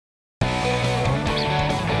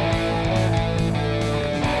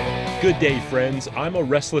Good day, friends. I'm a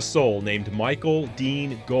restless soul named Michael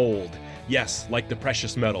Dean Gold. Yes, like the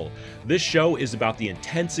precious metal. This show is about the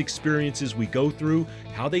intense experiences we go through,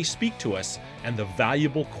 how they speak to us, and the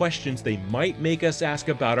valuable questions they might make us ask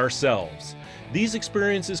about ourselves. These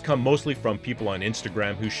experiences come mostly from people on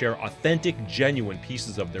Instagram who share authentic, genuine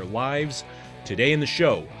pieces of their lives. Today in the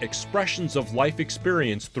show, expressions of life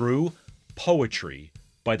experience through poetry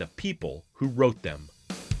by the people who wrote them.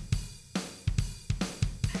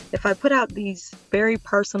 If I put out these very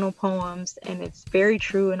personal poems and it's very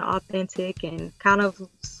true and authentic and kind of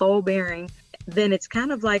soul bearing, then it's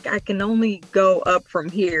kind of like I can only go up from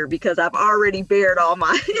here because I've already bared all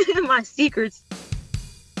my my secrets.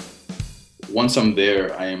 Once I'm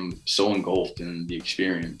there, I am so engulfed in the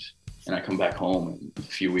experience, and I come back home and a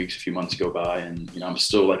few months go by, and I'm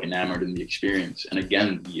still like enamored in the experience. And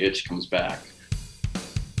again, the itch comes back.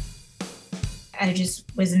 I just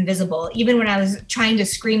was invisible. Even when I was trying to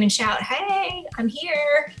scream and shout, "Hey, I'm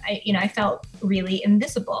here," I felt really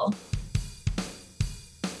invisible.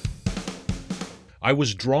 I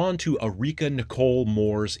was drawn to Arika Nicole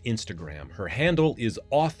Moore's Instagram. Her handle is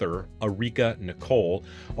author Arika Nicole,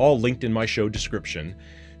 all linked in my show description.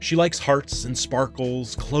 She likes hearts and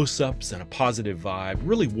sparkles, close-ups, and a positive vibe,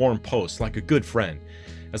 really warm posts like a good friend.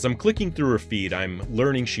 As I'm clicking through her feed, I'm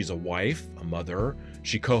learning she's a wife, a mother,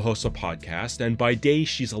 she co-hosts a podcast, and by day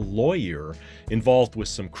she's a lawyer involved with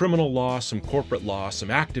some criminal law, some corporate law, some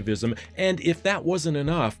activism, and if that wasn't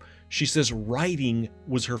enough, she says writing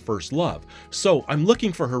was her first love. So I'm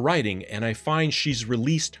looking for her writing, and I find she's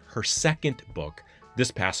released her second book this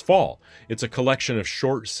past fall. It's a collection of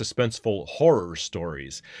short, suspenseful horror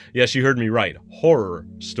stories. Yes, you heard me right, horror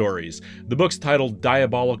stories. The book's titled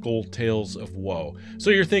Diabolical Tales of Woe. So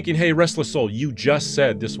you're thinking, hey, Restless Soul, you just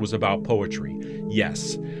said this was about poetry.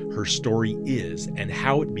 Yes, her story is, and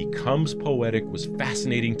how it becomes poetic was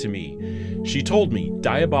fascinating to me. She told me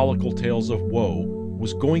Diabolical Tales of Woe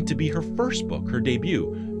was going to be her first book, her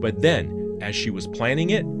debut, but then, as she was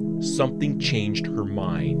planning it, something changed her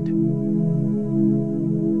mind.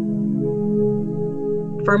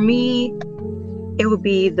 For me, it would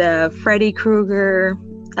be the Freddy Krueger,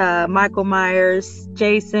 Michael Myers,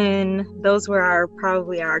 Jason. Those were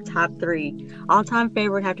probably our top three. All-time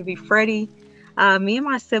favorite have to be Freddy. Me and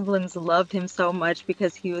my siblings loved him so much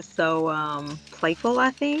because he was so playful,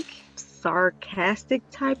 I think. Sarcastic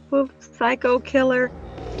type of psycho killer.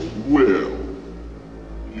 Well,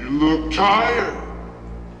 you look tired.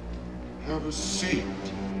 Have a seat.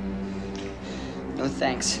 No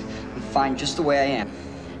thanks. I'm fine just the way I am.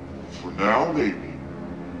 For now, maybe.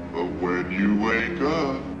 But when you wake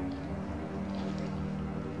up,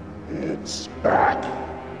 it's back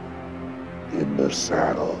in the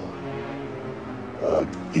saddle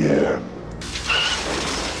again.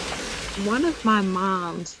 One of my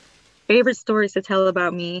mom's favorite stories to tell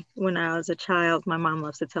about me when I was a child, my mom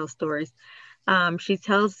loves to tell stories. She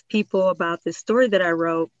tells people about this story that I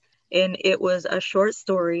wrote, and it was a short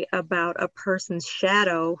story about a person's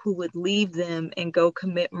shadow who would leave them and go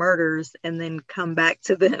commit murders and then come back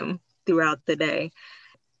to them throughout the day.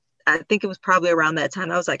 I think it was probably around that time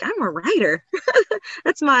I was like, I'm a writer.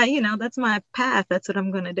 That's my path. That's what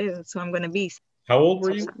I'm going to do. So I'm going to be. How old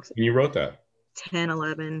were you when you wrote that? 10,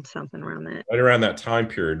 11, something around that. Right around that time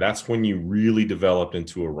period. That's when you really developed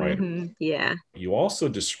into a writer. Mm-hmm. Yeah. You also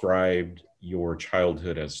described your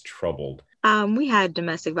childhood as troubled. We had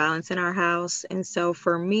domestic violence in our house. And so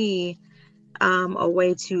for me, a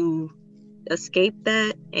way to escape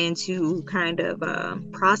that and to kind of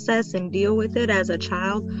process and deal with it as a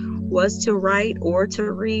child was to write or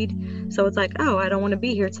to read. So it's like, oh, I don't want to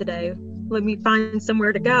be here today. Let me find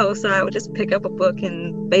somewhere to go. So I would just pick up a book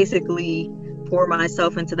and basically pour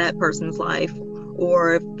myself into that person's life.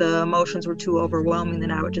 Or if the emotions were too overwhelming,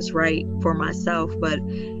 then I would just write for myself. But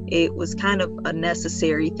it was kind of a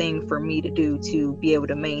necessary thing for me to do to be able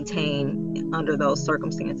to maintain under those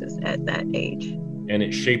circumstances at that age. And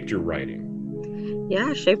it shaped your writing.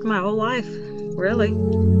 Yeah, it shaped my whole life, really.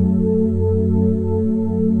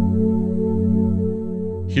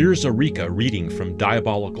 Here's Arika reading from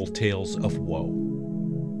Diabolical Tales of Woe.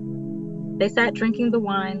 They sat drinking the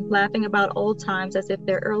wine, laughing about old times as if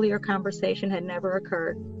their earlier conversation had never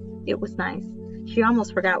occurred. It was nice. She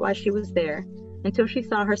almost forgot why she was there, until she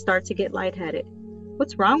saw her start to get lightheaded.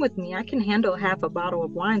 What's wrong with me? I can handle half a bottle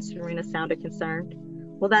of wine, Serena sounded concerned.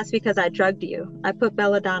 Well, that's because I drugged you. I put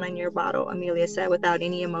belladonna in your bottle, Amelia said without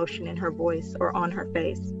any emotion in her voice or on her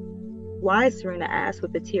face. Why? Serena asked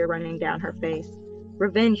with a tear running down her face.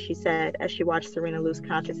 Revenge, she said as she watched Serena lose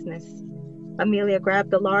consciousness. Amelia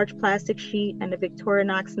grabbed the large plastic sheet and a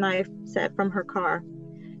Victorinox knife set from her car.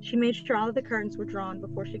 She made sure all of the curtains were drawn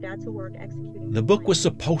before she got to work executing. The book was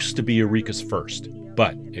supposed to be Eureka's first,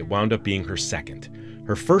 but it wound up being her second.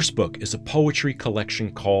 Her first book is a poetry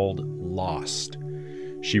collection called Lost.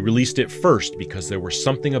 She released it first because there was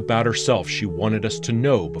something about herself she wanted us to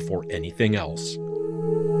know before anything else.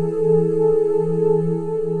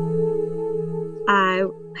 I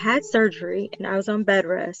had surgery and I was on bed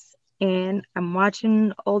rest, and I'm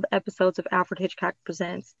watching old episodes of Alfred Hitchcock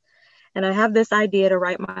Presents, and I have this idea to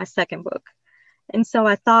write my second book. And so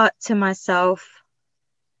I thought to myself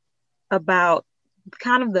about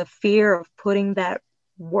kind of the fear of putting that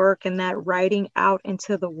work and that writing out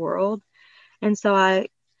into the world. And so I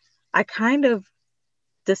kind of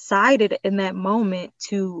decided in that moment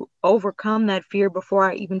to overcome that fear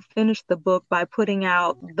before I even finished the book by putting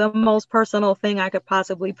out the most personal thing I could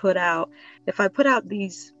possibly put out. If I put out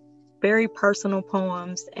these very personal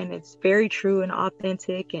poems and it's very true and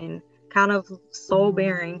authentic and kind of soul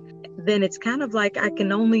bearing, then it's kind of like I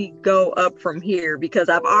can only go up from here because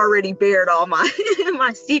I've already bared all my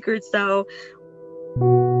my secrets. So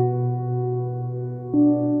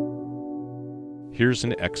Here's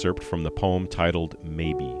an excerpt from the poem titled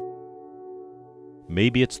Maybe.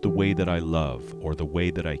 Maybe it's the way that I love or the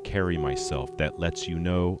way that I carry myself that lets you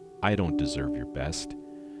know I don't deserve your best.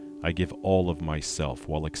 I give all of myself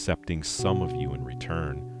while accepting some of you in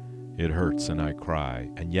return. It hurts and I cry,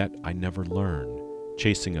 and yet I never learn,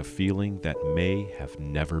 chasing a feeling that may have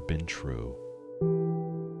never been true.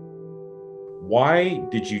 Why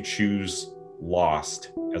did you choose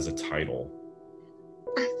Lost as a title?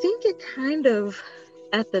 I think it kind of,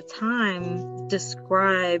 at the time,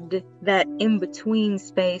 described that in-between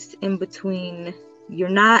space, in between you're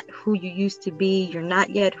not who you used to be, you're not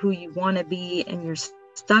yet who you want to be, and you're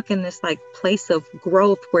stuck in this like place of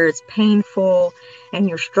growth where it's painful and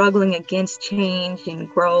you're struggling against change and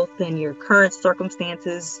growth and your current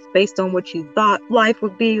circumstances based on what you thought life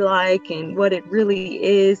would be like and what it really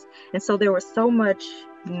is. And so there was so much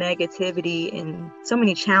negativity and so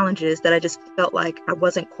many challenges that I just felt like I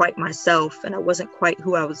wasn't quite myself and I wasn't quite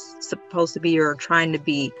who I was supposed to be or trying to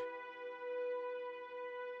be.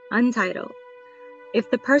 Untitled.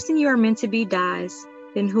 If the person you are meant to be dies,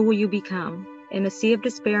 then who will you become? In a sea of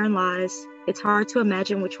despair and lies, it's hard to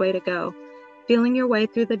imagine which way to go, feeling your way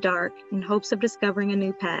through the dark in hopes of discovering a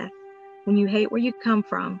new path. When you hate where you come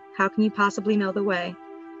from, how can you possibly know the way?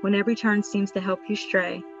 When every turn seems to help you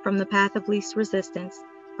stray from the path of least resistance,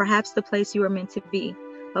 perhaps the place you are meant to be,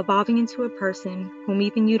 evolving into a person whom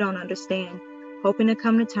even you don't understand, hoping to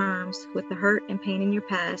come to terms with the hurt and pain in your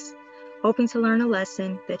past, hoping to learn a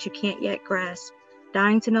lesson that you can't yet grasp,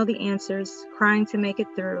 dying to know the answers, crying to make it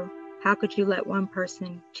through. How could you let one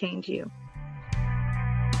person change you?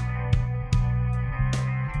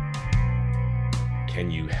 Can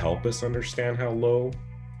you help us understand how low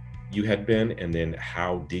you had been, and then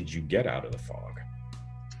how did you get out of the fog?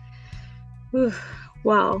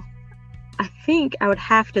 Well, I think I would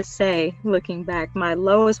have to say, looking back, my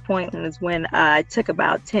lowest point was when I took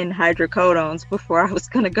about 10 hydrocodones before I was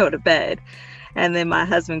going to go to bed. And then my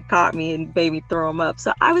husband caught me and made me throw them up.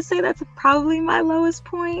 So I would say that's probably my lowest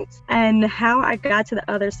point. And how I got to the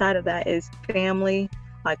other side of that is family.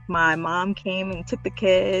 Like my mom came and took the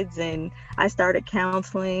kids, and I started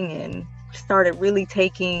counseling and started really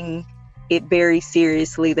taking it very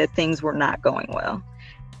seriously that things were not going well.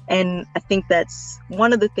 And I think that's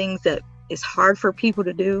one of the things that is hard for people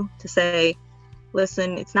to do, to say,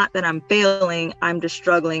 listen, it's not that I'm failing, I'm just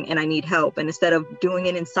struggling and I need help. And instead of doing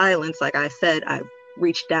it in silence, like I said, I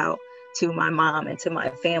reached out to my mom and to my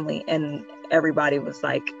family, and everybody was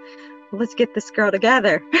like, well, let's get this girl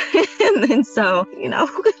together. And then so,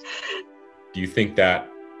 Do you think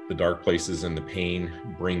that the dark places and the pain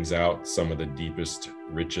brings out some of the deepest,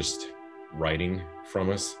 richest writing from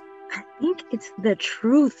us? I think it's the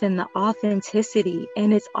truth and the authenticity.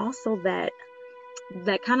 And it's also that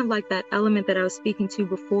kind of like that element that I was speaking to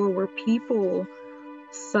before, where people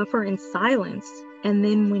suffer in silence. And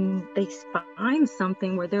then when they find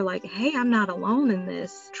something where they're like, hey, I'm not alone in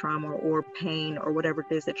this trauma or pain or whatever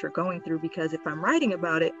it is that you're going through, because if I'm writing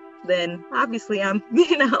about it, then obviously I'm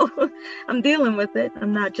dealing with it.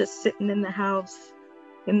 I'm not just sitting in the house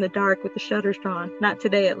in the dark with the shutters drawn. Not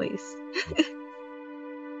today, at least.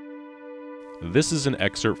 This is an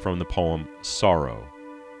excerpt from the poem Sorrow.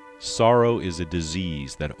 Sorrow is a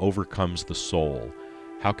disease that overcomes the soul.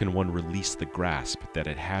 How can one release the grasp that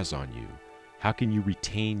it has on you? How can you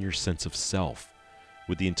retain your sense of self?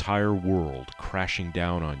 With the entire world crashing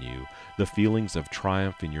down on you, the feelings of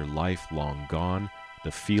triumph in your life long gone,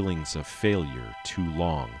 the feelings of failure too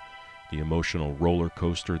long. the emotional roller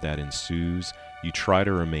coaster that ensues. You try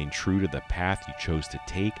to remain true to the path you chose to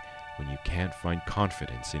take when you can't find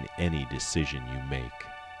confidence in any decision you make.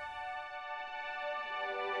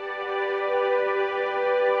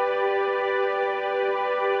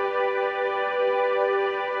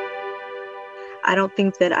 I don't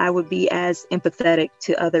think that I would be as empathetic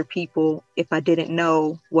to other people if I didn't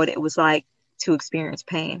know what it was like to experience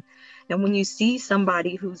pain. And when you see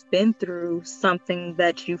somebody who's been through something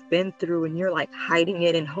that you've been through and you're like hiding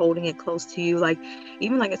it and holding it close to you, like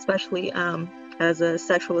even like especially as a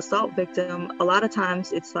sexual assault victim, a lot of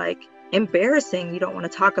times it's like embarrassing. You don't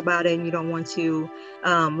want to talk about it and you don't want to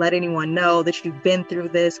let anyone know that you've been through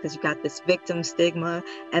this because you got this victim stigma.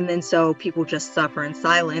 And then so people just suffer in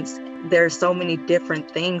silence. There's so many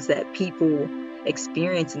different things that people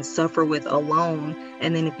experience and suffer with alone.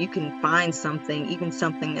 And then if you can find something, even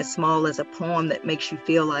something as small as a poem that makes you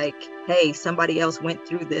feel like, hey, somebody else went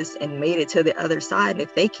through this and made it to the other side.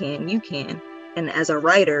 If they can, you can. And as a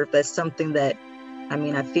writer, that's something that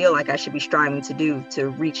I feel like I should be striving to do, to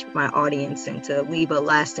reach my audience and to leave a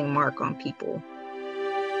lasting mark on people.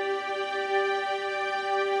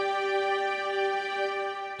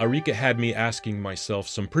 Arika had me asking myself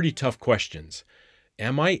some pretty tough questions.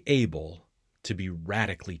 Am I able to be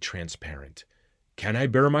radically transparent? Can I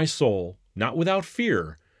bare my soul, not without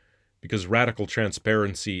fear, because radical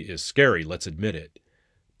transparency is scary, let's admit it,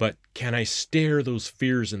 but can I stare those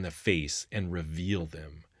fears in the face and reveal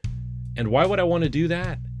them? And why would I want to do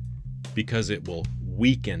that? Because it will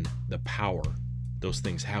weaken the power those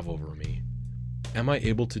things have over me. Am I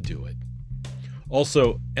able to do it?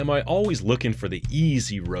 Also, am I always looking for the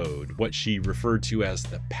easy road, what she referred to as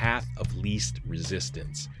the path of least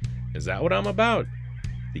resistance? Is that what I'm about?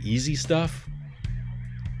 The easy stuff?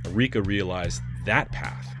 Arika realized that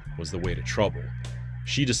path was the way to trouble.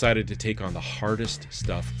 She decided to take on the hardest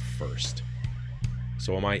stuff first.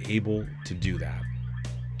 So am I able to do that?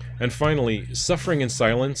 And finally, suffering in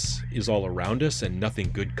silence is all around us and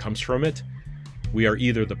nothing good comes from it. We are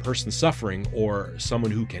either the person suffering or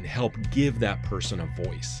someone who can help give that person a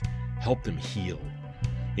voice, help them heal.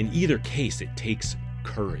 In either case, it takes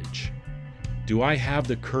courage. Do I have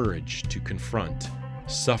the courage to confront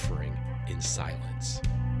suffering in silence?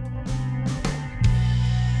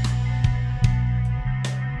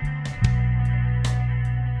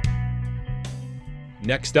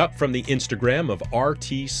 Next up, from the Instagram of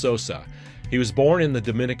R.T. Sosa. He was born in the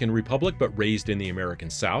Dominican Republic but raised in the American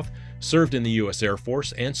South, served in the U.S. Air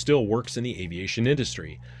Force, and still works in the aviation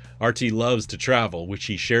industry. RT loves to travel, which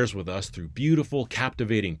he shares with us through beautiful,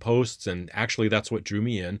 captivating posts, and actually that's what drew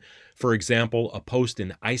me in. For example, a post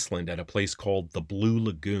in Iceland at a place called the Blue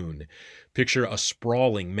Lagoon. Picture a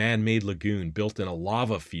sprawling man-made lagoon built in a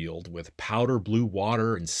lava field with powder blue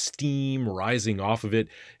water and steam rising off of it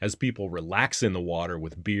as people relax in the water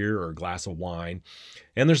with beer or a glass of wine.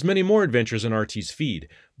 And there's many more adventures in RT's feed.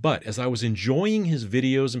 But as I was enjoying his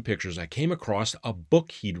videos and pictures, I came across a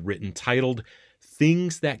book he'd written titled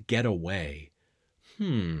Things That Get Away.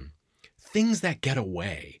 Things That Get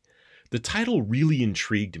Away. The title really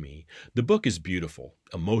intrigued me. The book is beautiful,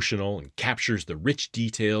 emotional, and captures the rich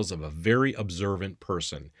details of a very observant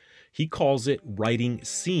person. He calls it writing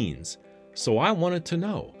scenes. So I wanted to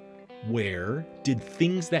know, where did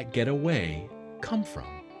Things That Get Away come from?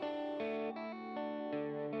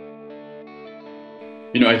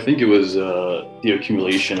 I think it was the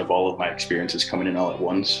accumulation of all of my experiences coming in all at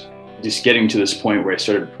once. Just getting to this point where I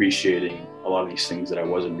started appreciating a lot of these things that I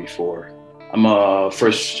wasn't before. I'm a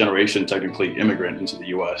first generation, technically, immigrant into the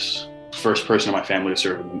U.S. First person in my family to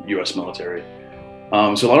serve in the U.S. military.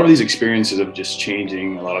 So a lot of these experiences of just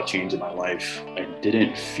changing, a lot of change in my life, I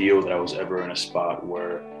didn't feel that I was ever in a spot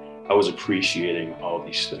where I was appreciating all of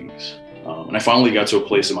these things. And I finally got to a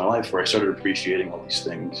place in my life where I started appreciating all these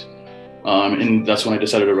things. And that's when I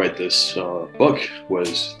decided to write this book,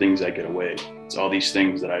 was Things That Get Away. It's all these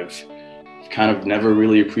things that I've kind of never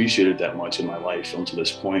really appreciated that much in my life until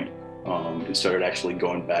this point. And started actually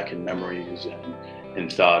going back in memories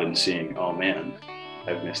and thought and seeing, oh man,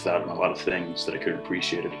 I've missed out on a lot of things that I could have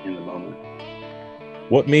appreciated in the moment.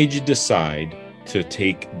 What made you decide to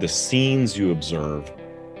take the scenes you observe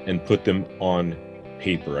and put them on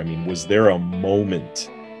paper? I mean, was there a moment?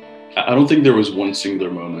 I don't think there was one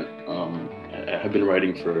singular moment. I have been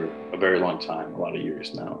writing for a very long time, a lot of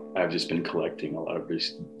years now. I've just been collecting a lot of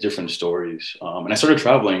these different stories. And I started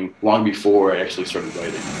traveling long before I actually started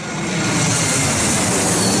writing.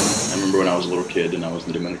 I remember when I was a little kid and I was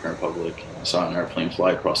in the Dominican Republic, I saw an airplane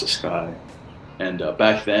fly across the sky. And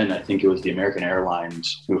back then, I think it was the American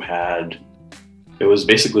Airlines who had, it was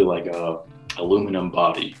basically like a aluminum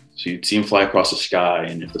body So you'd see them fly across the sky,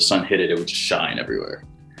 and if the sun hit it, it would just shine everywhere.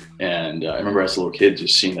 And I remember as a little kid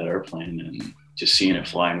just seeing that airplane and just seeing it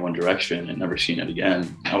fly in one direction and never seeing it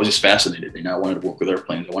again. I was just fascinated. I wanted to work with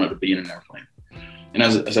airplanes. I wanted to be in an airplane. And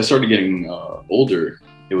as I started getting older,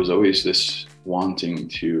 it was always this wanting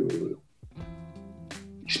to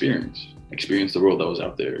experience the world that was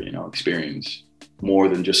out there, experience more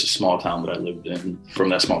than just a small town that I lived in. From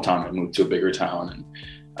that small town, I moved to a bigger town, and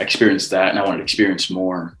I experienced that, and I wanted to experience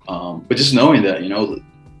more. But just knowing that,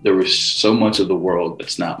 there was so much of the world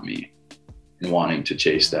that's not me, and wanting to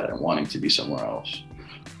chase that and wanting to be somewhere else.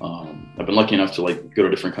 I've been lucky enough to go to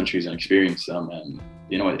different countries and experience them. And,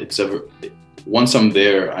 once I'm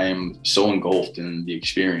there, I am so engulfed in the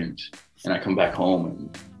experience, and I come back home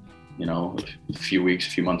and, a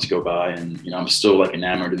few months go by, and, I'm still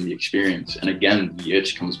enamored in the experience. And again, the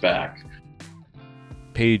itch comes back.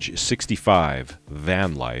 Page 65,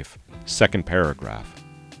 Van Life, second paragraph.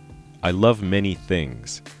 I love many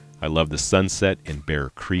things. I love the sunset in Bear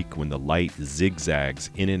Creek when the light zigzags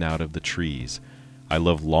in and out of the trees. I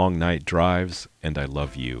love long night drives, and I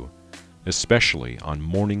love you, especially on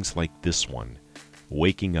mornings like this one,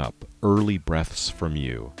 waking up early breaths from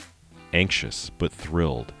you, anxious but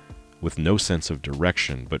thrilled, with no sense of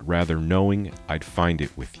direction, but rather knowing I'd find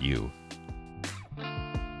it with you.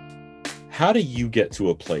 How do you get to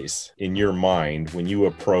a place in your mind when you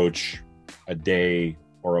approach a day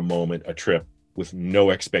or a moment, a trip, with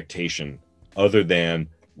no expectation other than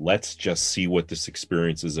let's just see what this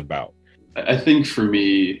experience is about? I think for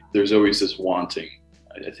me, there's always this wanting.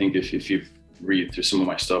 I think if you read through some of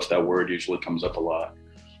my stuff, that word usually comes up a lot.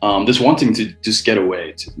 This wanting to just get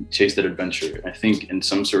away, to chase that adventure. I think in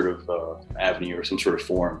some sort of avenue or some sort of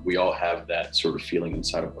form, we all have that sort of feeling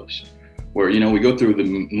inside of us, where, we go through the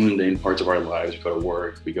mundane parts of our lives. We go to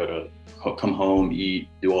work, we go to come home, eat,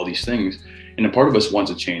 do all these things. And a part of us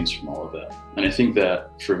wants a change from all of that. And I think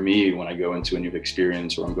that for me, when I go into a new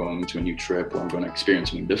experience, or I'm going into a new trip, or I'm going to experience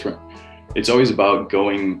something different, it's always about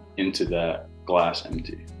going into that glass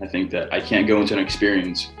empty. I think that I can't go into an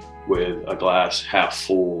experience with a glass half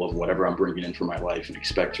full of whatever I'm bringing in for my life and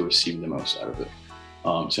expect to receive the most out of it.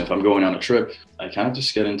 So if I'm going on a trip, I kind of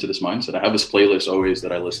just get into this mindset. I have this playlist always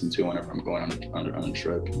that I listen to whenever I'm going on a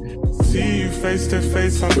trip. See you face to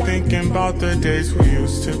face, I'm thinking about the days we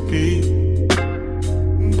used to be.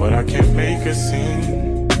 But I can't make a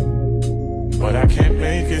scene. Like I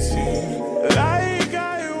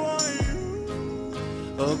want you.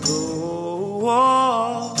 Oh,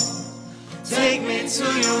 go, take me to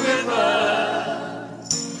your river.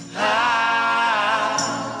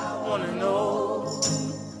 I wanna know.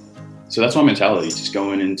 So that's my mentality, just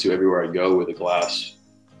going into everywhere I go with a glass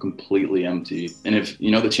completely empty. And if,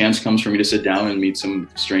 the chance comes for me to sit down and meet some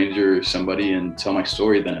stranger or somebody and tell my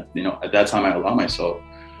story, then, at that time I allow myself.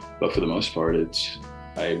 But for the most part,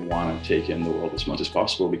 I want to take in the world as much as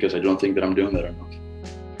possible, because I don't think that I'm doing that enough.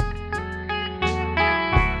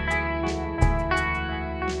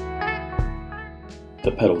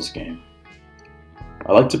 The petals game.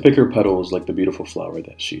 I like to pick her petals like the beautiful flower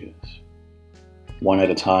that she is, one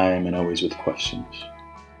at a time and always with questions.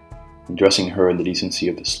 And dressing her in the decency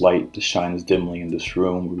of this light that shines dimly in this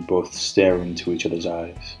room where we both stare into each other's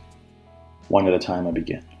eyes. One at a time I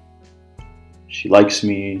begin. She likes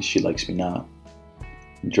me not.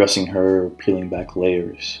 And dressing her, peeling back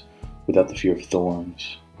layers without the fear of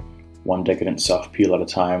thorns. One decadent soft peel at a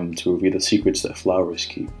time to reveal the secrets that flowers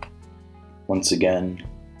keep. Once again,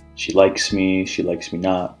 she likes me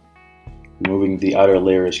not. Removing the outer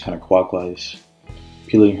layers counterclockwise.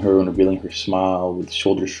 Peeling her and revealing her smile with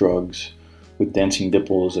shoulder shrugs, with dancing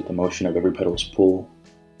dimples at the motion of every petal's pull.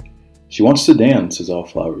 She wants to dance as all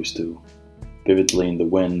flowers do, vividly in the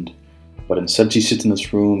wind, but instead she sits in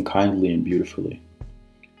this room kindly and beautifully.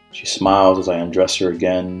 She smiles as I undress her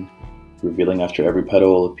again, revealing after every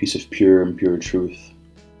petal a piece of pure and pure truth.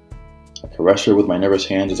 I caress her with my nervous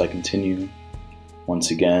hands as I continue.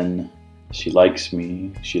 Once again, she likes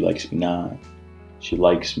me not. She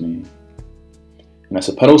likes me. And as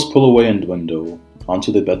the petals pull away and dwindle,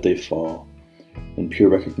 onto the bed they fall, in pure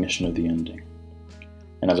recognition of the ending.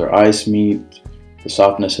 And as our eyes meet, the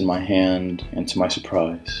softness in my hand, and to my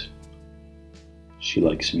surprise, she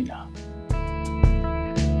likes me not.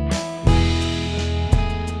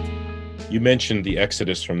 You mentioned the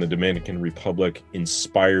exodus from the Dominican Republic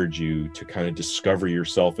inspired you to kind of discover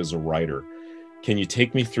yourself as a writer. Can you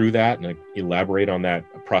take me through that and elaborate on that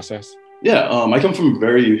process? Yeah, I come from a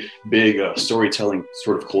very big storytelling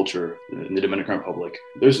sort of culture in the Dominican Republic.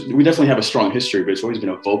 We definitely have a strong history, but it's always been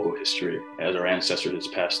a vocal history as our ancestors has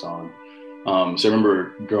passed on. So I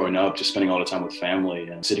remember growing up, just spending all the time with family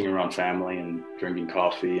and sitting around family and drinking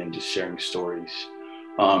coffee and just sharing stories.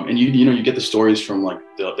 And you get the stories from like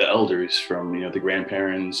the elders, from, the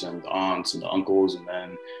grandparents and the aunts and the uncles, and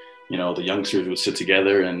then, the youngsters would sit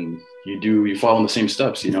together and you follow in the same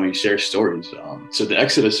steps, you share stories. So the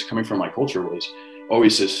exodus coming from my culture was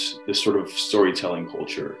always this sort of storytelling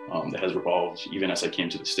culture that has revolved even as I came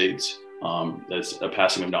to the States. That's a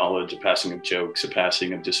passing of knowledge, a passing of jokes, a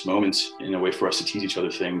passing of just moments in a way for us to teach each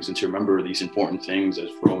other things and to remember these important things as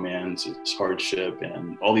romance, as hardship,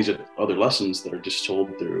 and all these other lessons that are just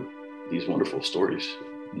told through these wonderful stories.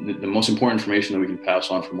 The most important information that we can pass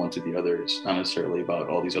on from one to the other is not necessarily about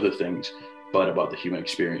all these other things, but about the human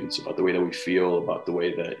experience, about the way that we feel, about the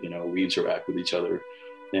way that, we interact with each other.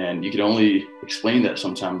 And you can only explain that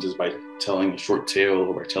sometimes is by telling a short tale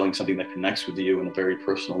or telling something that connects with you on a very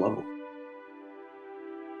personal level.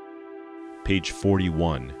 Page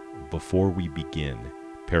 41, Before We Begin,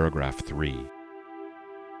 paragraph 3.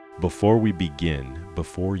 Before we begin,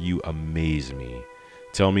 before you amaze me,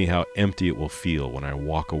 tell me how empty it will feel when I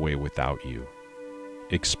walk away without you.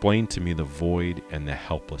 Explain to me the void and the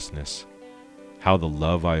helplessness, how the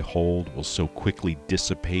love I hold will so quickly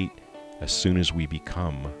dissipate as soon as we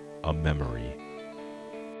become a memory.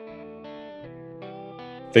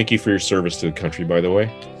 Thank you for your service to the country, by the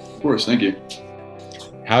way. Of course, thank you.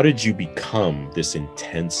 How did you become this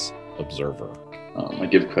intense observer? I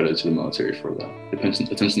give credit to the military for that.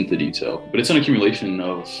 Attention to detail. But it's an accumulation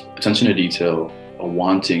of attention to detail, a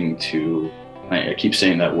wanting to, I keep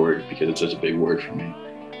saying that word because it's such a big word for me,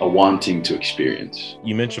 a wanting to experience.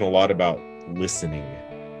 You mentioned a lot about listening.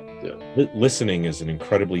 Yeah. Listening is an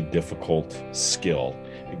incredibly difficult skill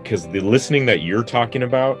because the listening that you're talking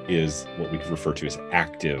about is what we refer to as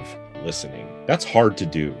active listening. That's hard to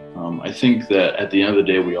do. I think that at the end of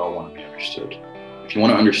the day, we all want to be understood. If you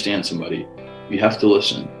want to understand somebody, you have to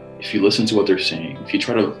listen. If you listen to what they're saying, if you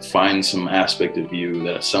try to find some aspect of you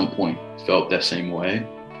that at some point felt that same way,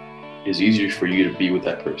 it's easier for you to be with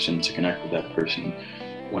that person, to connect with that person,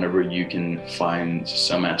 whenever you can find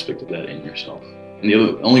some aspect of that in yourself. And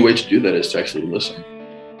the only way to do that is to actually listen.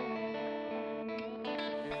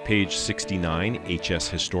 Page 69, HS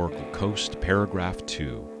Historical Coast, paragraph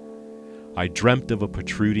 2. I dreamt of a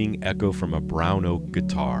protruding echo from a brown oak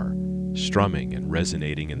guitar, strumming and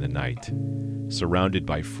resonating in the night, surrounded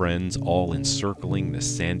by friends all encircling the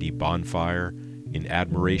sandy bonfire in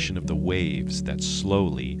admiration of the waves that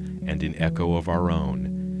slowly, and in echo of our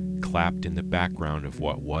own, clapped in the background of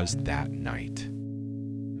what was that night.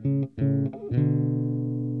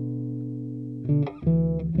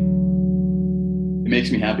 It makes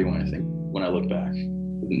me happy when I look back.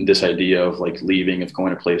 This idea of like leaving, of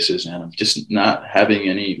going to places, and of just not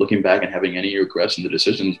looking back and having any regrets in the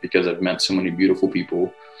decisions, because I've met so many beautiful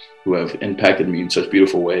people who have impacted me in such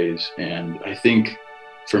beautiful ways. And I think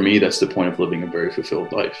for me, that's the point of living a very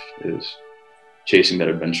fulfilled life, is chasing that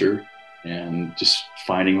adventure and just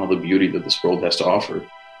finding all the beauty that this world has to offer.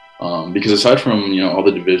 Because aside from, all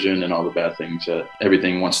the division and all the bad things that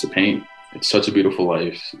everything wants to paint, it's such a beautiful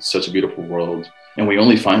life. It's such a beautiful world. And we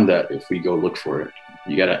only find that if we go look for it.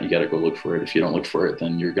 You gotta go look for it. If you don't look for it,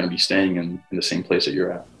 then you're gonna be staying in the same place that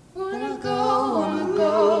you're at. Wanna go. Wanna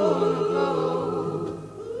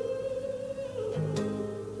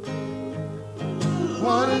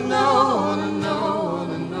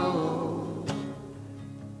know.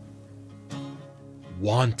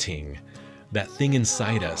 Wanting. That thing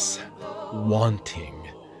inside us. Wanting.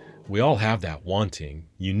 We all have that wanting,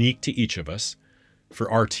 unique to each of us.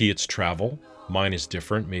 For RT, it's travel. Mine is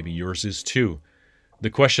different. Maybe yours is too. The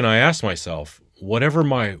question I ask myself, whatever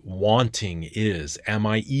my wanting is, am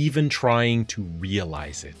I even trying to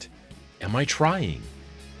realize it? Am I trying?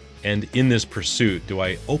 And in this pursuit, do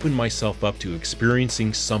I open myself up to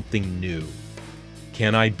experiencing something new?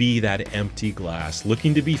 Can I be that empty glass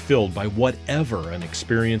looking to be filled by whatever an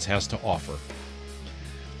experience has to offer?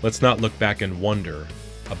 Let's not look back and wonder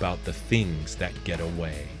about the things that get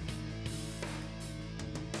away.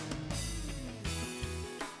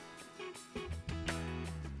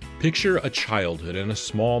 Picture a childhood in a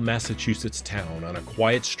small Massachusetts town on a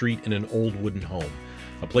quiet street in an old wooden home,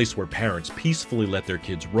 a place where parents peacefully let their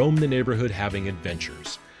kids roam the neighborhood having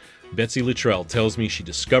adventures. Betsy Luttrell tells me she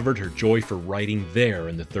discovered her joy for writing there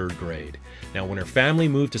in the 3rd grade. Now, when her family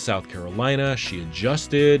moved to South Carolina, she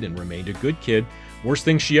adjusted and remained a good kid. Worst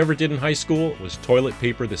thing she ever did in high school was toilet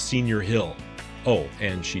paper the senior hill. Oh,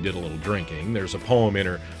 and she did a little drinking. There's a poem in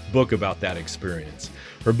her book about that experience.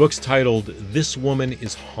 Her book's titled, This Woman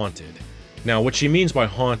is Haunted. Now, what she means by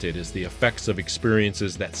haunted is the effects of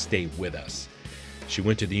experiences that stay with us. She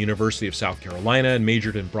went to the University of South Carolina and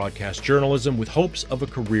majored in broadcast journalism with hopes of a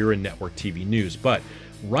career in network TV news. But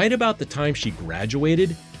right about the time she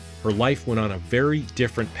graduated, her life went on a very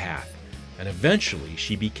different path, and eventually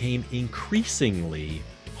she became increasingly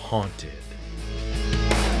haunted.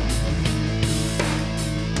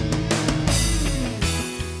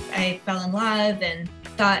 I fell in love and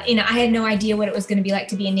thought, I had no idea what it was going to be like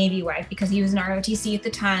to be a Navy wife because he was an ROTC at the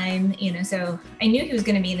time, so I knew he was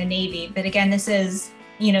going to be in the Navy. But again, this is,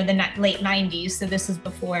 the late 90s. So this is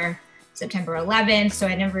before September 11th. So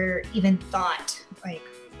I never even thought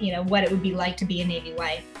what it would be like to be a Navy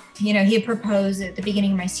wife. He had proposed at the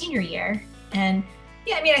beginning of my senior year. And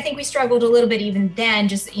I think we struggled a little bit even then,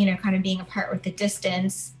 just, kind of being apart with the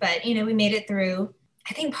distance, but, we made it through.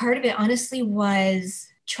 I think part of it honestly was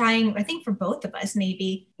trying, I think for both of us,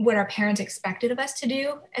 maybe what our parents expected of us to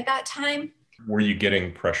do at that time. Were you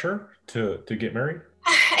getting pressure to get married?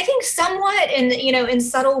 I think somewhat in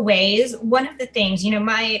subtle ways. One of the things,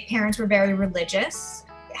 my parents were very religious,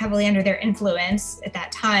 heavily under their influence at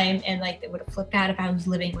that time. And they would have flipped out if I was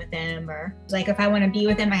living with them, or if I want to be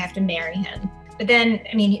with him, I have to marry him. But then,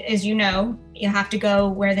 as you have to go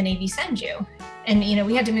where the Navy sends you. And,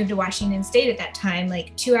 we had to move to Washington State at that time,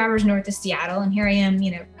 2 hours north of Seattle. And here I am,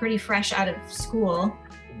 pretty fresh out of school.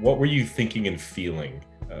 What were you thinking and feeling?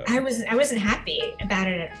 I wasn't happy about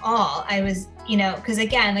it at all. I was, because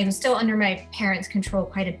again, I was still under my parents' control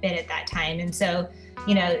quite a bit at that time. And so,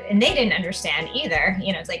 and they didn't understand either.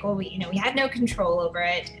 It's we had no control over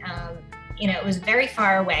it. It was very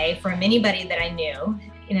far away from anybody that I knew,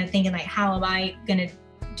 thinking how am I going to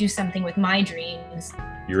do something with my dreams?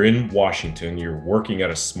 You're in Washington, you're working at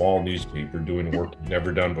a small newspaper, doing work you've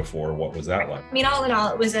never done before. What was that like? All in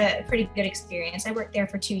all, it was a pretty good experience. I worked there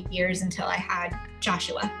for 2 years until I had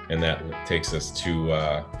Joshua. And that takes us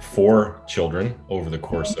to 4 children over the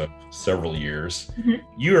course of several years. Mm-hmm.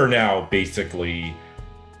 You are now basically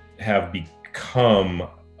have become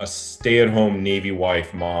a stay-at-home Navy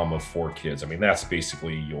wife, mom of 4 kids. That's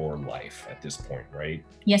basically your life at this point, right?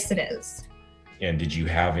 Yes, it is. And did you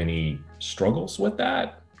have any struggles with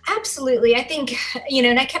that? Absolutely. I think,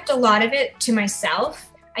 and I kept a lot of it to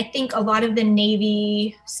myself. I think a lot of the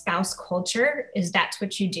Navy spouse culture is that's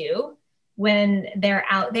what you do. When they're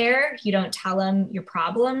out there, you don't tell them your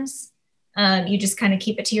problems. You just kind of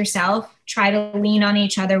keep it to yourself, try to lean on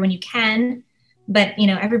each other when you can. But,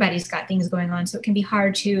 everybody's got things going on. So it can be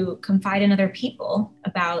hard to confide in other people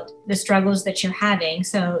about the struggles that you're having.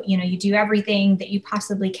 So, you do everything that you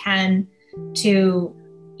possibly can to,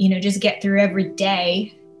 just get through every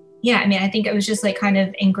day. Yeah. I think it was just kind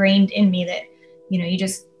of ingrained in me that, you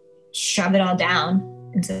just shove it all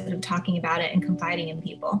down instead of talking about it and confiding in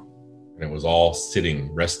people. And it was all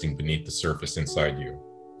resting beneath the surface inside you.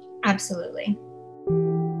 Absolutely.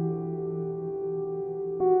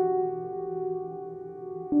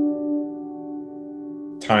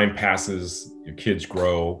 Time passes, your kids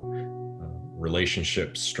grow,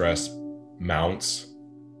 relationship stress mounts.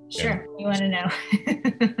 Sure, you want to know.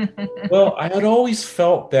 Well, I had always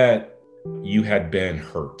felt that you had been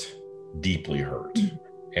hurt, deeply hurt,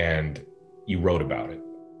 and you wrote about it.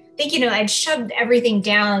 I think, I'd shoved everything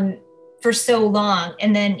down for so long,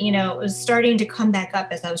 and then, it was starting to come back up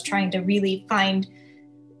as I was trying to really find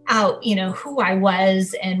out, who I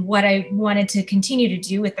was and what I wanted to continue to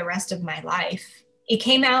do with the rest of my life. It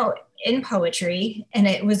came out in poetry, and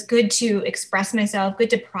it was good to express myself, good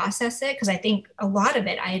to process it, because I think a lot of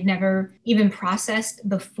it I had never even processed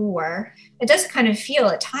before. It does kind of feel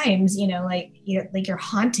at times, like you're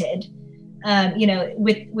haunted,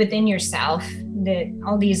 within yourself, that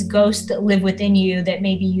all these ghosts that live within you that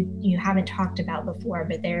maybe you haven't talked about before,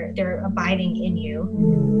 but they're abiding in you.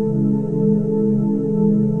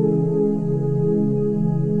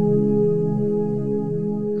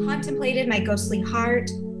 Contemplated my ghostly heart,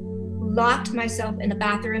 locked myself in the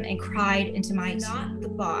bathroom and cried into my not the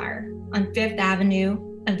bar on Fifth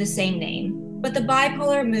Avenue of the same name, but the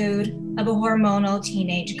bipolar mood of a hormonal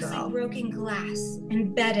teenage girl. Broken glass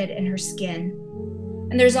embedded in her skin.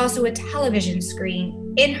 And there's also a television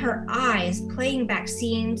screen in her eyes playing back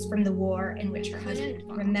scenes from the war in which her husband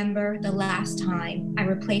remember the last time I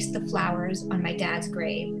replaced the flowers on my dad's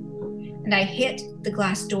grave. And I hit the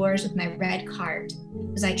glass doors with my red cart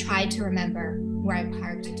as I tried to remember where I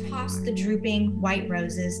parked. I tossed the drooping white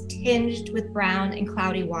roses tinged with brown and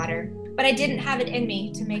cloudy water, but I didn't have it in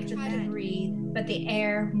me to make the bed. Breathe, but the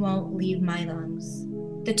air won't leave my lungs.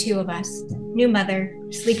 The two of us, new mother,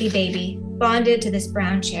 sleepy baby, bonded to this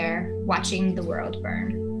brown chair, watching the world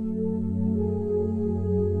burn.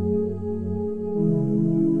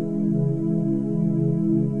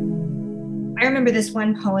 I remember this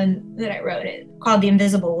one poem that I wrote called The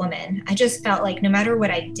Invisible Woman. I just felt like no matter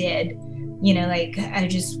what I did, like I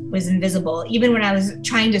just was invisible. Even when I was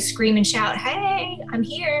trying to scream and shout, hey, I'm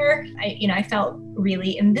here, I felt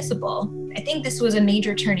really invisible. I think this was a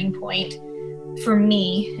major turning point for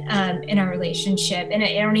me in our relationship. And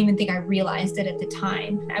I don't even think I realized it at the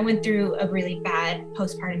time. I went through a really bad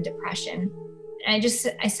postpartum depression. I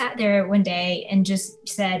sat there one day and just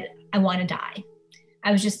said, I want to die.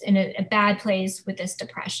 I was just in a bad place with this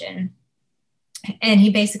depression. And he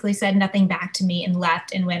basically said nothing back to me and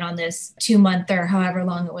left and went on this 2-month or however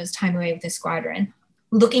long it was time away with the squadron.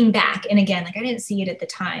 Looking back, and again, I didn't see it at the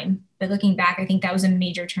time, but looking back, I think that was a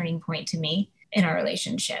major turning point to me in our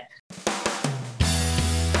relationship.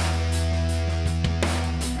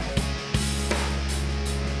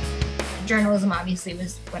 Journalism obviously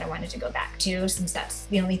was what I wanted to go back to, since that's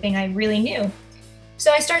the only thing I really knew.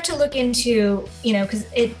 So I start to look into,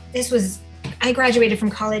 because I graduated from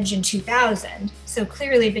college in 2000. So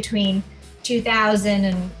clearly between 2000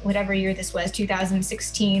 and whatever year this was,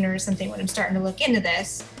 2016 or something, when I'm starting to look into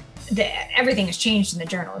this, everything has changed in the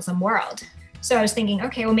journalism world. So I was thinking,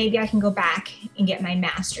 okay, well, maybe I can go back and get my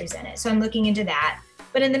master's in it. So I'm looking into that.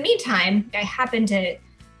 But in the meantime, I happened to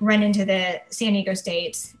run into the San Diego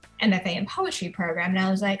State's MFA in poetry program. And I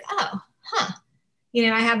was like,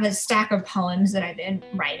 I have a stack of poems that I've been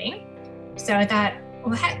writing. So I thought,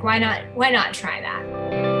 well, heck, why not try that? I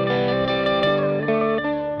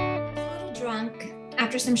was a little drunk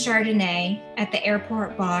after some Chardonnay at the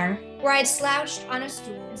airport bar where I'd slouched on a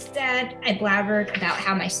stool. Instead, I blabbered about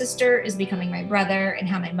how my sister is becoming my brother and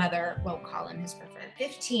how my mother won't call him his preferred. At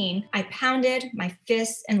 15, I pounded my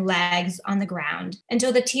fists and legs on the ground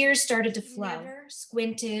until the tears started to flow. Never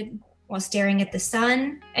squinted while staring at the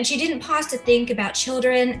sun, and she didn't pause to think about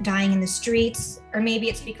children dying in the streets, or maybe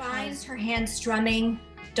it's because her hands strumming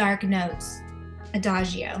dark notes.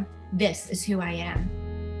 Adagio, this is who I am.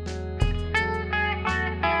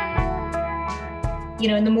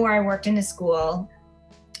 And the more I worked into school,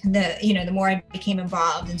 the more I became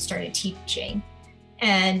involved and started teaching.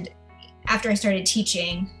 And after I started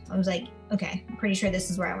teaching, I was like, okay, I'm pretty sure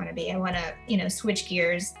this is where I want to be. I want to, switch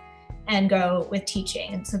gears and go with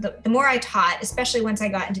teaching. And so the more I taught, especially once I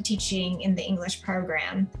got into teaching in the English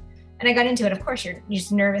program, and I got into it, of course, you're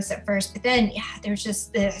just nervous at first, but then, there's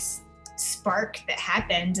just this spark that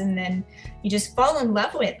happened, and then you just fall in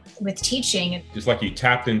love with teaching. Just like you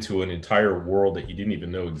tapped into an entire world that you didn't even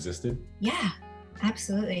know existed? Yeah,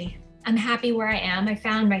 absolutely. I'm happy where I am. I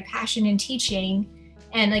found my passion in teaching,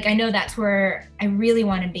 and I know that's where I really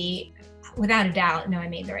want to be. Without a doubt, I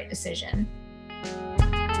made the right decision.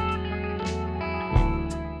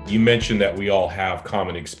 You mentioned that we all have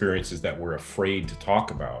common experiences that we're afraid to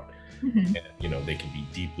talk about. Mm-hmm. And, they can be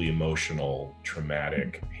deeply emotional,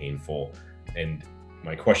 traumatic, painful. And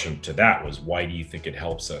my question to that was, why do you think it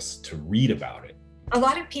helps us to read about it? A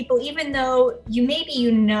lot of people, even though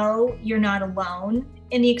you're not alone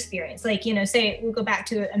in the experience, say we'll go back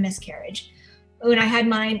to a miscarriage. When I had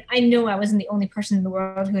mine, I know I wasn't the only person in the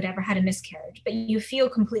world who had ever had a miscarriage, but you feel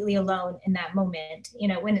completely alone in that moment.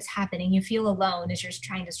 When it's happening, you feel alone as you're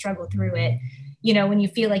trying to struggle through it, when you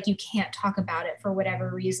feel like you can't talk about it for whatever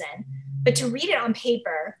reason. But to read it on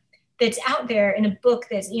paper that's out there in a book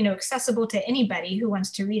that's, accessible to anybody who wants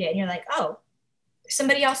to read it, and you're like, oh,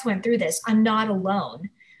 somebody else went through this. I'm not alone.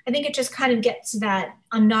 I think it just kind of gets that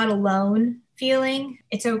I'm not alone feeling.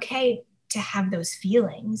 It's okay to have those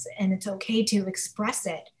feelings, and it's okay to express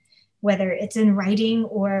it, whether it's in writing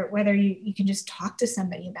or whether you can just talk to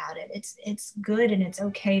somebody about it. It's good, and it's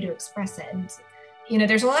okay to express it. And,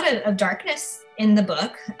 there's a lot of darkness in the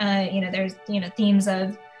book. There's, themes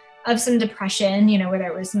of some depression, whether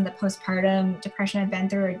it was in the postpartum depression I've been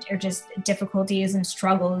through or just difficulties and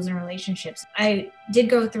struggles in relationships. I did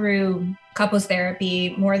go through couples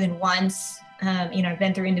therapy more than once. I've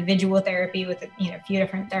been through individual therapy with a few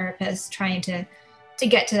different therapists trying to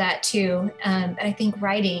get to that too. But I think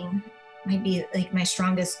writing might be my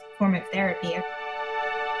strongest form of therapy. The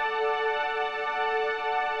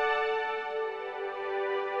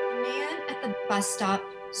man at the bus stop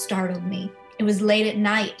startled me. It was late at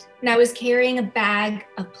night, and I was carrying a bag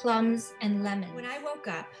of plums and lemons. When I woke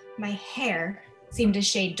up, my hair seemed a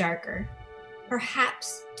shade darker,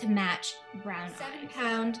 perhaps to match brown eyes.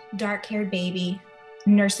 7-pound, dark-haired baby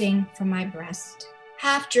nursing from my breast,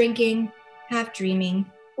 half drinking, half dreaming.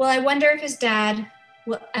 Well, I wonder if his dad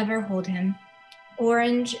will ever hold him.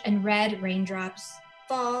 Orange and red raindrops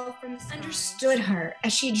fall from the sky. I understood her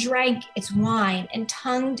as she drank its wine and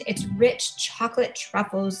tongued its rich chocolate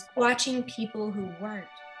truffles, watching people who weren't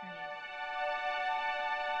her neighbors.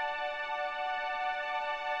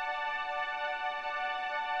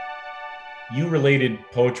 You related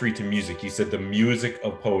poetry to music. You said the music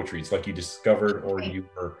of poetry. It's like you discovered, or you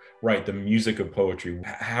were right, the music of poetry.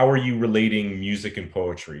 How are you relating music and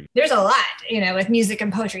poetry? There's a lot, with music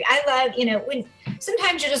and poetry. I love, when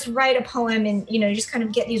sometimes you just write a poem and, you just kind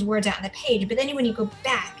of get these words out on the page. But then when you go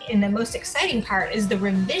back, and the most exciting part is the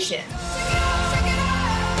revision.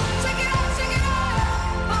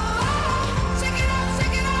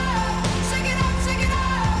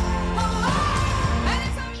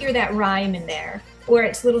 Hear that rhyme in there, or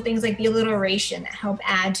it's little things like the alliteration that help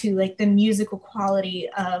add to like the musical quality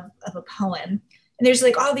of a poem. And there's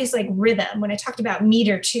like all these like rhythm. When I talked about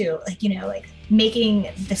meter too, like, like making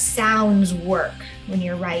the sounds work when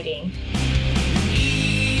you're writing.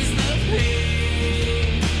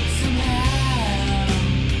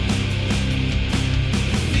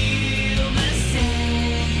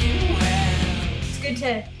 It's good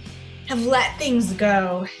to have let things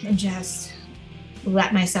go and just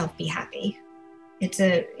let myself be happy. It's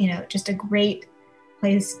just a great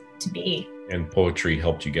place to be. And poetry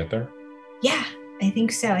helped you get there? Yeah, I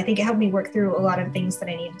think so. I think it helped me work through a lot of things that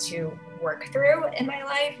I needed to work through in my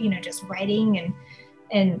life, just writing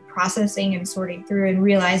and processing and sorting through and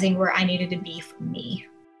realizing where I needed to be for me.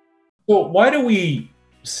 Well, why do we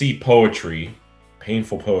see poetry,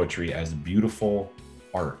 painful poetry, as beautiful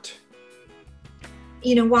art?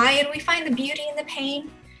 Why do we find the beauty in the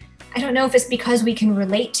pain? I don't know if it's because we can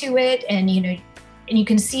relate to it and you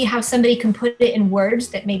can see how somebody can put it in words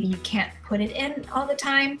that maybe you can't put it in all the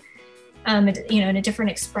time, in a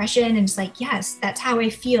different expression. And it's like, yes, that's how I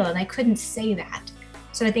feel. And I couldn't say that.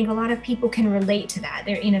 So I think a lot of people can relate to that.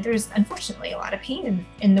 There's unfortunately a lot of pain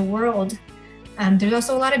in the world. There's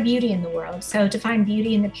also a lot of beauty in the world. So to find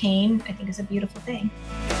beauty in the pain, I think is a beautiful thing.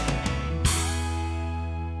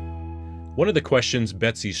 One of the questions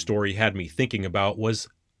Betsy's story had me thinking about was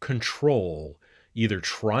control, either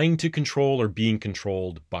trying to control or being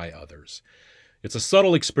controlled by others. It's a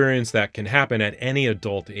subtle experience that can happen at any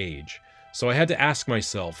adult age. So I had to ask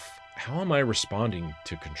myself, how am I responding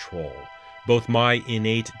to control? Both my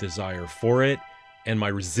innate desire for it and my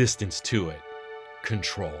resistance to it.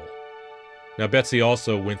 Control. Now, Betsy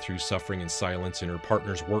also went through suffering in silence in her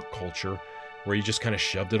partner's work culture, where he just kind of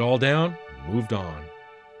shoved it all down and moved on.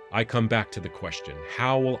 I come back to the question,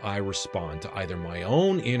 how will I respond to either my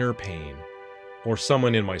own inner pain or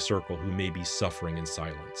someone in my circle who may be suffering in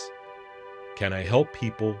silence? Can I help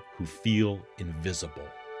people who feel invisible?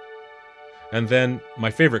 And then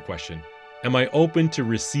my favorite question, am I open to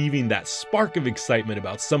receiving that spark of excitement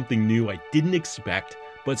about something new I didn't expect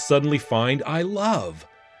but suddenly find I love?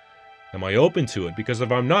 Am I open to it? Because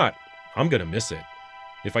if I'm not, I'm going to miss it.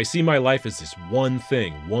 If I see my life as this one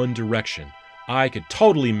thing, one direction, I could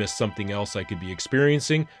totally miss something else I could be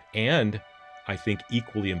experiencing, and, I think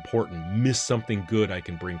equally important, miss something good I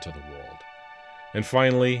can bring to the world. And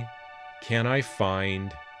finally, can I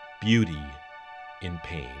find beauty in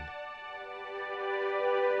pain?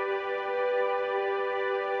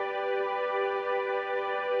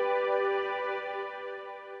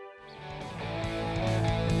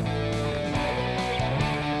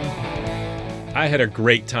 I had a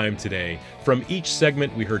great time today. From each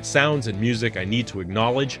segment, we heard sounds and music I need to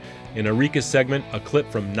acknowledge. In Arika's segment, a clip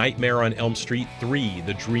from Nightmare on Elm Street 3,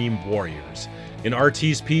 The Dream Warriors. In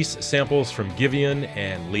RT's piece, samples from Giveon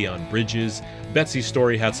and Leon Bridges. Betsy's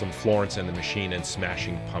story had some Florence and the Machine and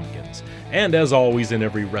Smashing Pumpkins. And as always in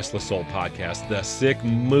every Restless Soul podcast, the Sick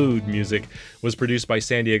Mood music was produced by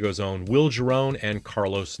San Diego's own Will Jerome and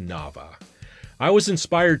Carlos Nava. I was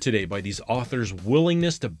inspired today by these authors'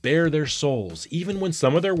 willingness to bare their souls, even when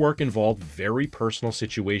some of their work involved very personal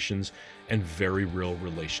situations and very real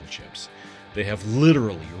relationships. They have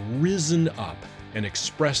literally risen up and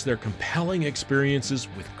expressed their compelling experiences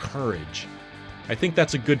with courage. I think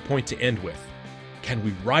that's a good point to end with. Can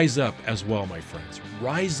we rise up as well, my friends?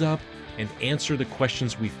 Rise up and answer the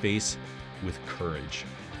questions we face with courage.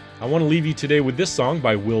 I want to leave you today with this song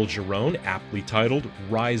by Will Jerome, aptly titled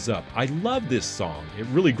Rise Up. I love this song. It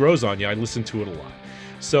really grows on you. I listen to it a lot.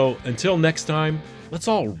 So until next time, let's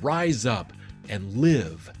all rise up and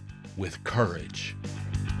live with courage.